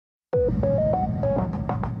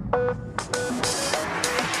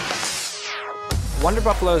Wonder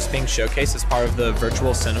Buffalo is being showcased as part of the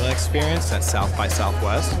virtual cinema experience at South by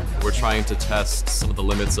Southwest. We're trying to test some of the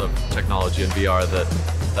limits of technology and VR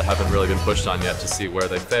that haven't really been pushed on yet to see where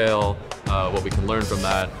they fail, what we can learn from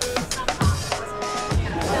that.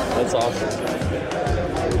 That's awesome.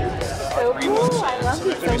 So cool, I love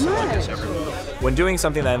it so much. When doing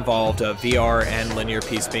something that involved a VR and linear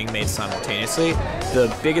piece being made simultaneously,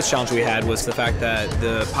 the biggest challenge we had was the fact that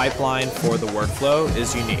the pipeline for the workflow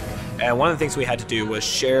is unique. And one of the things we had to do was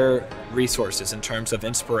share resources in terms of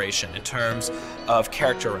inspiration, in terms of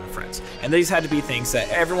character reference. And these had to be things that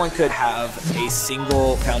everyone could have a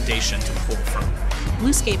single foundation to pull from.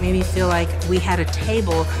 Bluescape made me feel like we had a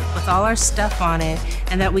table with all our stuff on it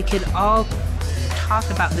and that we could all talk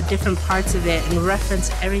about the different parts of it and reference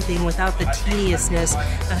everything without the tediousness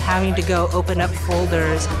of having to go open up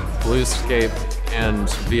folders. Bluescape and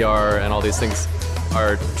VR and all these things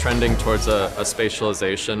are trending towards a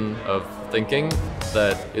spatialization of thinking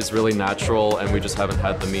that is really natural, and we just haven't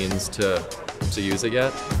had the means to use it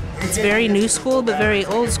yet. It's very new school, but very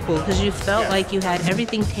old school, because you felt like you had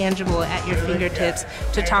everything tangible at your fingertips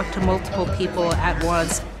to talk to multiple people at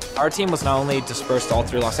once. Our team was not only dispersed all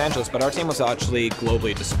through Los Angeles, but our team was actually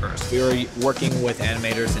globally dispersed. We were working with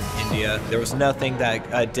animators in India. There was nothing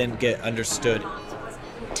that didn't get understood.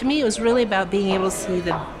 To me, it was really about being able to see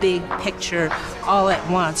the big picture all at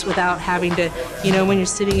once without having to, when you're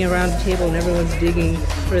sitting around a table and everyone's digging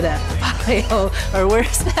for that file, or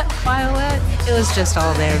where's that file at? It was just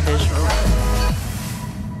all there visual.